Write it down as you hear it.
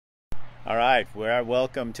All right, we're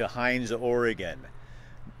welcome to Hines, Oregon,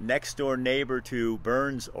 next door neighbor to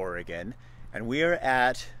Burns, Oregon, and we are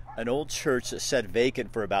at an old church that sat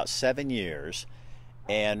vacant for about 7 years,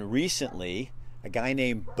 and recently a guy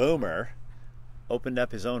named Boomer opened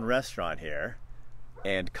up his own restaurant here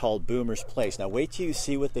and called Boomer's Place. Now wait till you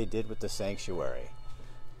see what they did with the sanctuary.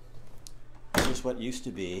 Here's what used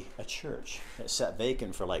to be a church. It sat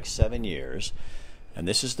vacant for like 7 years, and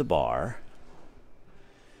this is the bar,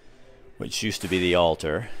 which used to be the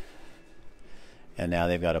altar, and now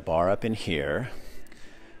they've got a bar up in here,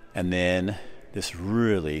 and then this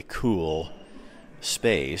really cool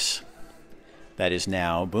space that is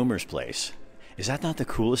now Boomer's Place. Is that not the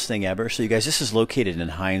coolest thing ever? So you guys, this is located in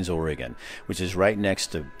Hines, Oregon, which is right next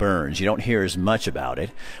to Burns. You don't hear as much about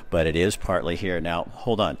it, but it is partly here. Now,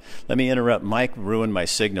 hold on. Let me interrupt. Mike ruined my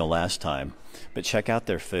signal last time, but check out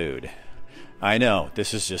their food. I know,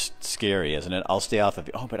 this is just scary, isn't it? I'll stay off of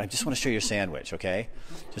you. Oh, but I just want to show you your sandwich, okay?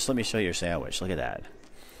 Just let me show you your sandwich. Look at that.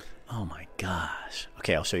 Oh, my gosh.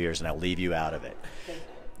 Okay, I'll show you yours, and I'll leave you out of it.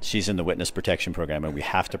 She's in the witness protection program, and we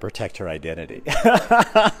have to protect her identity.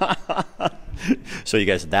 So, you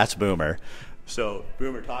guys, that's Boomer. So,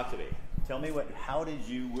 Boomer, talk to me. Tell me, where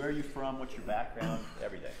are you from, what's your background,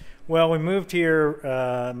 everything. Well, we moved here,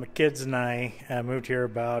 my kids and I moved here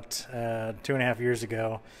about 2.5 years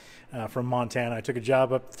ago. From Montana. I took a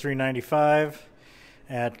job up 395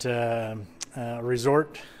 at a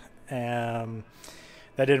resort. That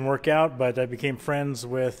didn't work out, but I became friends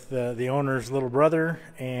with the owner's little brother,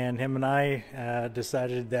 and him and I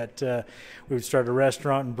decided that we would start a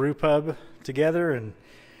restaurant and brew pub together, and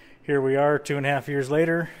here we are 2.5 years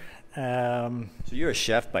later. So you're a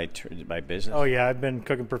chef by business? Oh yeah, I've been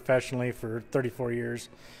cooking professionally for 34 years.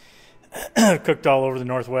 Cooked all over the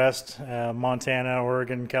Northwest, Montana,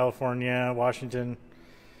 Oregon, California, Washington.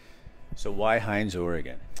 So why Hines,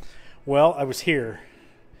 Oregon? Well, I was here.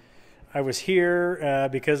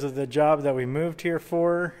 Because of the job that we moved here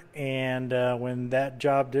for, and when that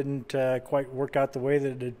job didn't quite work out the way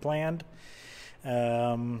that it had planned.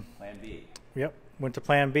 Plan B. Yep, went to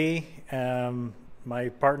Plan B. My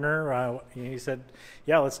partner, he said,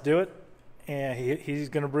 yeah, let's do it. And he's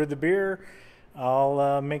going to brew the beer.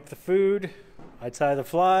 I'll make the food, I tie the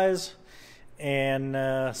flies, and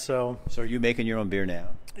so... So are you making your own beer now?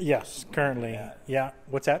 Yes, currently. Yeah.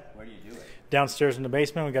 What's that? Where do you do it? Downstairs in the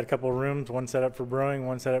basement. We've got a couple of rooms, one set up for brewing,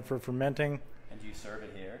 one set up for fermenting. And do you serve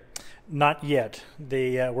it here? Not yet.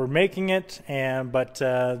 We're making it, but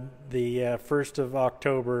the 1st of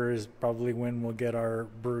October is probably when we'll get our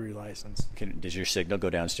brewery license. Does your signal go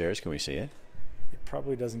downstairs? Can we see it? It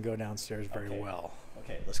probably doesn't go downstairs very well.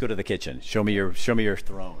 Okay, let's go to the kitchen. Show me your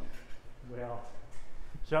throne. Well,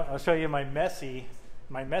 I'll show you my messy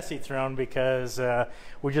throne, because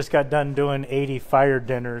we just got done doing 80 fire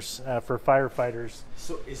dinners for firefighters.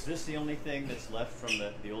 So is this the only thing that's left from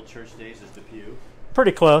the old church days, is the pew?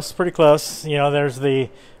 Pretty close. You know, there's the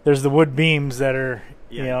wood beams that are,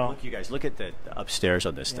 Look, you guys, look at the upstairs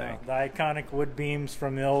on this thing. The iconic wood beams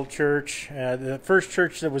from the old church. The first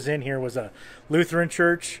church that was in here was a Lutheran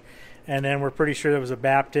church. And then we're pretty sure there was a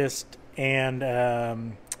Baptist and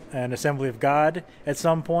an Assembly of God at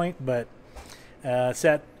some point, but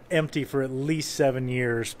sat empty for at least 7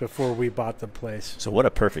 years before we bought the place. So what a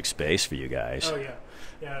perfect space for you guys. Oh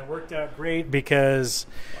yeah, it worked out great because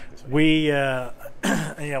we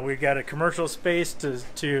we got a commercial space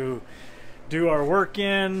to do our work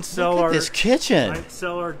in, sell this kitchen,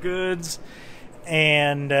 sell our goods.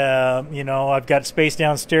 And, I've got space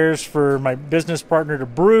downstairs for my business partner to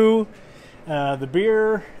brew the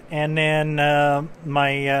beer. And then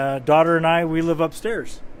my daughter and we live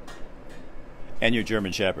upstairs. And your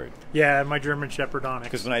German Shepherd. Yeah, my German Shepherd Onyx.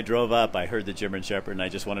 Because when I drove up, I heard the German Shepherd, and I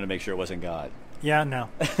just wanted to make sure it wasn't God. Yeah, no.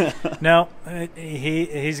 No,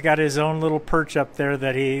 he's got his own little perch up there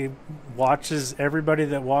that he watches everybody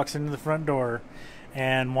that walks into the front door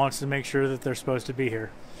and wants to make sure that they're supposed to be here.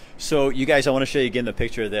 So you guys, I want to show you again the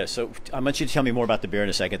picture of this. So I want you to tell me more about the beer in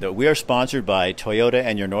a second, though. We are sponsored by Toyota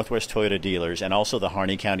and your Northwest Toyota dealers, and also the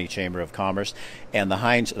Harney County Chamber of Commerce, and the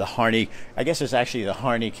Harney, I guess it's actually the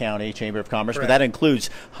Harney County Chamber of Commerce, Correct. But that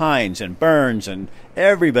includes Hines and Burns and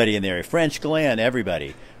everybody in there, French Glen,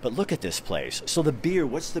 everybody. But look at this place. So the beer,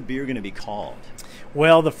 what's the beer going to be called?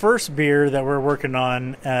 Well, the first beer that we're working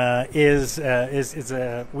on is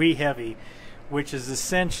a Wee Heavy, which is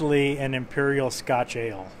essentially an Imperial Scotch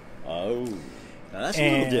Ale. Oh, now that's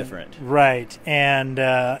a little different. Right. And,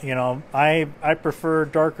 I prefer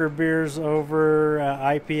darker beers over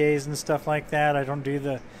IPAs and stuff like that. I don't do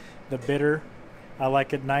the bitter. I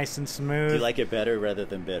like it nice and smooth. Do you like it better rather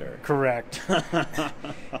than bitter? Correct.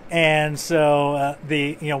 And so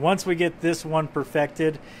once we get this one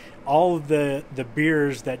perfected, all of the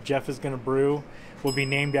beers that Jeff is going to brew will be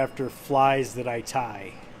named after flies that I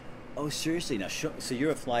tie. Oh, seriously? Now, so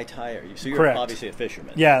you're a fly tyer. So you're Correct. obviously a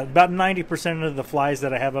fisherman. Yeah, about 90% of the flies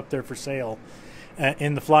that I have up there for sale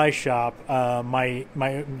in the fly shop, my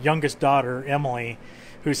youngest daughter, Emily,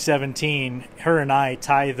 who's 17, her and I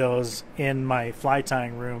tie those in my fly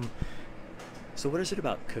tying room. So what is it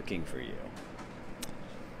about cooking for you?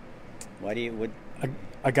 Why do you...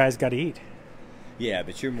 A guy's got to eat. Yeah,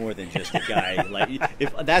 but you're more than just a guy. Like,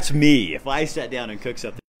 if that's me. If I sat down and cooked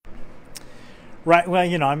something... Right. Well,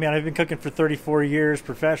 I've been cooking for 34 years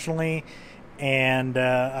professionally, and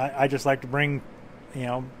I just like to bring,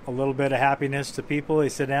 a little bit of happiness to people. They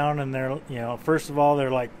sit down and they're, first of all,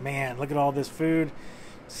 they're like, man, look at all this food.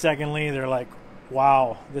 Secondly, they're like,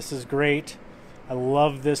 wow, this is great. I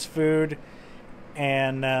love this food.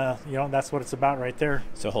 And, that's what it's about right there.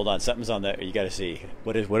 So hold on. Something's on there. You got to see.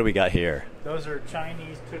 What do we got here? Those are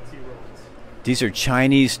Chinese Tootsie Rolls. These are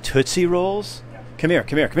Chinese Tootsie Rolls? Yeah. Come here.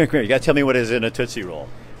 You got to tell me what is in a Tootsie Roll.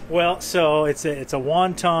 Well, so it's a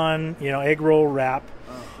wonton, egg roll wrap.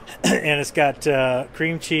 And it's got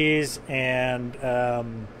cream cheese and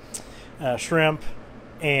shrimp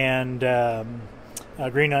and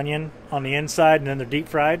green onion on the inside, and then they're deep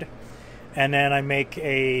fried. And then I make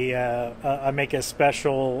a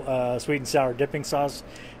special sweet and sour dipping sauce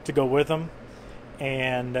to go with them.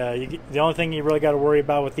 And the only thing you really got to worry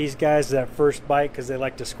about with these guys is that first bite, because they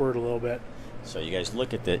like to squirt a little bit. So you guys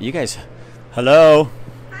look at that. You guys, hello.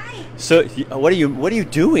 Hi. So what are you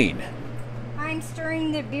doing? I'm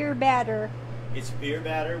stirring the beer batter. It's beer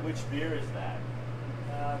batter. Which beer is that?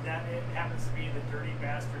 It happens to be the Dirty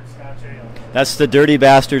Bastard Scotch Ale. That's the Dirty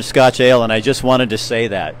Bastard Scotch Ale, and I just wanted to say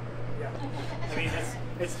that. Yeah. I mean,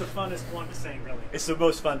 it's the funnest one to sing, really. It's the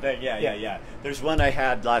most fun thing. Yeah. There's one I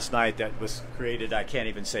had last night that was created. I can't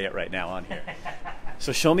even say it right now on here.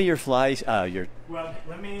 So show me your flies. Well,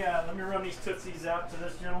 let me run these Tootsies out to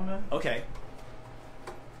this gentleman. Okay.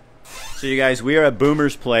 So you guys, we are at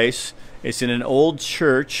Boomer's place. It's in an old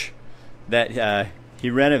church that he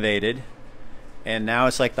renovated, and now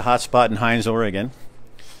it's like the hot spot in Hines, Oregon.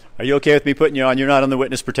 Are you okay with me putting you on? You're not on the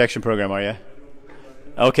witness protection program, are you?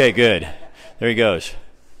 Okay, good. There he goes.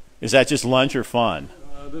 Is that just lunch or fun?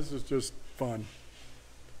 This is just fun.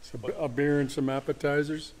 So a beer and some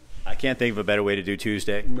appetizers. I can't think of a better way to do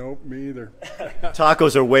Tuesday. Nope, me either.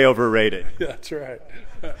 Tacos are way overrated. That's right.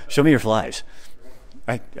 Show me your flies.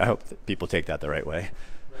 I hope that people take that the right way.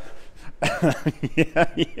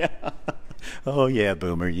 Yeah. Oh, yeah,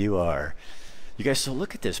 Boomer, you are. You guys, so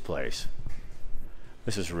look at this place.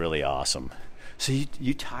 This is really awesome. So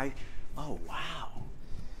you tie, oh, wow.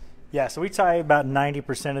 Yeah, so we tie about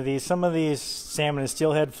 90% of these. Some of these salmon and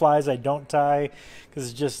steelhead flies I don't tie because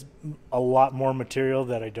it's just a lot more material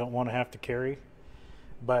that I don't want to have to carry.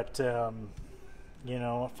 But,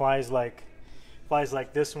 flies like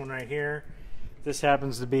this one right here. This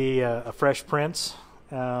happens to be a fresh prince.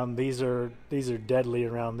 These are deadly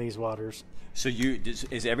around these waters. So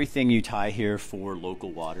is everything you tie here for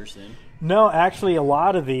local waters then? No, actually, a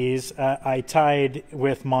lot of these I tied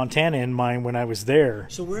with Montana in mind when I was there.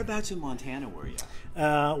 So whereabouts in Montana were you?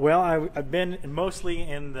 I've been mostly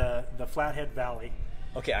in the Flathead Valley.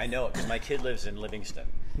 Okay, I know it because my kid lives in Livingston.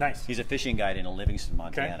 Nice. He's a fishing guide in Livingston,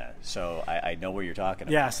 Montana. Okay. So I know where you're talking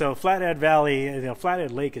about. Yeah, so Flathead Valley,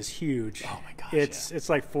 Flathead Lake is huge. Oh my gosh. It's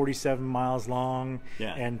like 47 miles long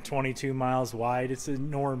Yeah. and 22 miles wide. It's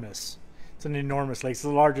enormous. It's an enormous lake. It's the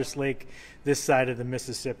largest lake this side of the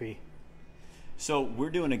Mississippi. So we're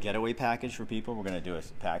doing a getaway package for people. We're going to do a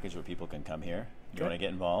package where people can come here. You want to get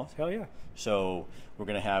involved? Hell yeah. So we're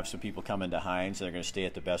going to have some people come into Hines. They're going to stay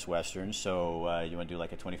at the Best Western. So you want to do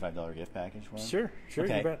like a $25 gift package for them? Sure,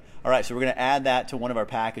 Okay. you bet. All right, so we're going to add that to one of our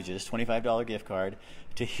packages, $25 gift card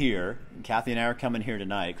to here. Kathy and I are coming here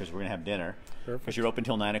tonight because we're going to have dinner. Perfect. Because you're open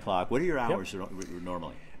till 9 o'clock. What are your hours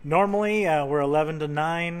normally? Normally, we're 11 to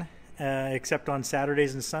 9, except on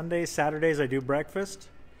Saturdays and Sundays. Saturdays, I do breakfast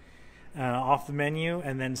off the menu,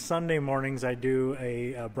 and then Sunday mornings, I do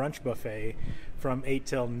a brunch buffet from 8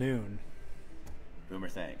 till noon. Boomer,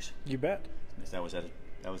 thanks. You bet. That wasn't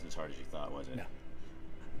as hard as you thought, was it? No.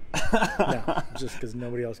 No, just because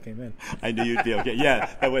nobody else came in. I knew you'd be okay. Yeah,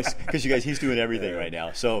 that was because you guys, he's doing everything right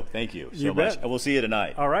now. So thank you so You much. bet. And we'll see you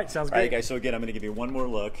tonight. All right, sounds All right, great. guys. So again, I'm going to give you one more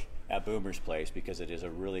look at Boomer's place because it is a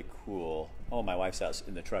really cool. Oh, my wife's out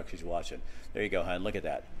in the truck. She's watching. There you go, hon. Look at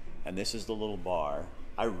that. And this is the little bar.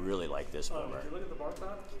 I really like this Boomer. Did you look at the bar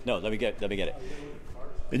top? No, let me get it.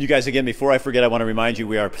 And you guys, again, before I forget, I want to remind you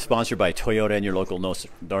we are sponsored by Toyota and your local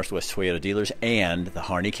Northwest Toyota dealers and the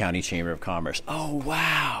Harney County Chamber of Commerce. Oh,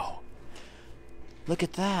 wow. Look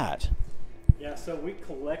at that. Yeah, so we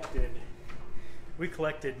collected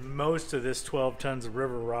most of this 12 tons of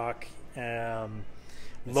river rock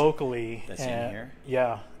locally. That's in here?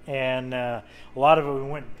 Yeah, and a lot of it we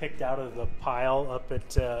went and picked out of the pile up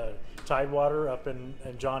at Tidewater up in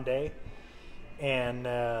John Day, and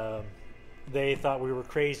they thought we were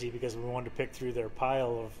crazy because we wanted to pick through their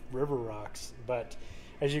pile of river rocks. But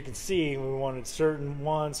as you can see, we wanted certain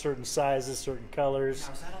sizes, certain colors.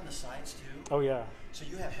 Now, is that on the sides too? Oh yeah. So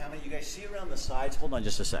you have how many? You guys see around the sides? Hold on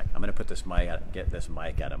just a sec. I'm going to put this mic out, get this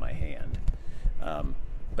mic out of my hand.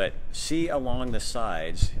 But see along the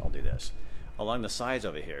sides. I'll do this. Along the sides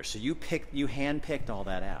over here. So you hand picked all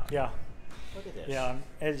that out. Yeah. Look at this.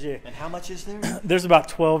 Yeah. And how much is there? There's about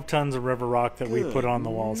 12 tons of river rock that we put on the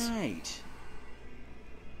walls. Night.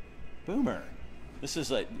 Boomer. This is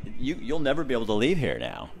like you'll never be able to leave here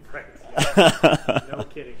now. Right. No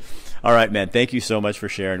kidding. All right, man. Thank you so much for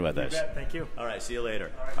sharing with us. Bet. Thank you. All right. See you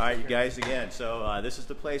later. All right, you guys. Again, so this is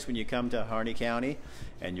the place when you come to Harney County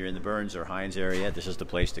and you're in the Burns or Hines area. This is the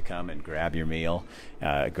place to come and grab your meal,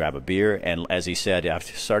 grab a beer, and as he said,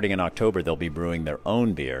 starting in October, they'll be brewing their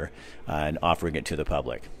own beer and offering it to the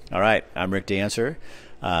public. All right. I'm Rick Dancer.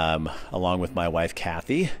 Along with my wife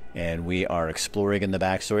Kathy, and we are exploring in the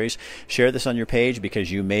backstories. Share this on your page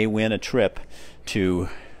because you may win a trip to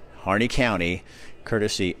Harney County,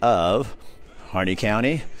 courtesy of Harney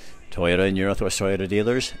County, Toyota and Northwest Toyota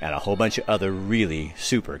dealers, and a whole bunch of other really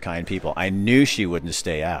super kind people. I knew she wouldn't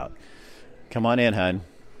stay out. Come on in, hon.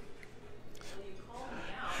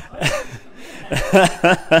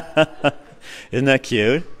 Isn't that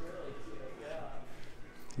cute?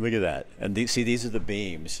 Look at that. And these are the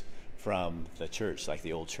beams from the church, like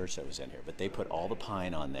the old church that was in here. But they put all the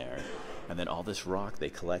pine on there, and then all this rock they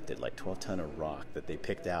collected, like 12 ton of rock that they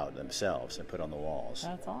picked out themselves and put on the walls.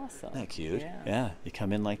 That's awesome. Isn't that cute? Yeah. You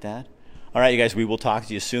come in like that. All right, you guys, we will talk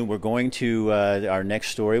to you soon. We're going to our next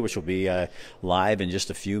story, which will be live in just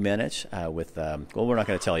a few minutes with, well, we're not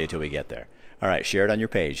going to tell you till we get there. All right, share it on your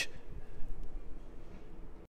page.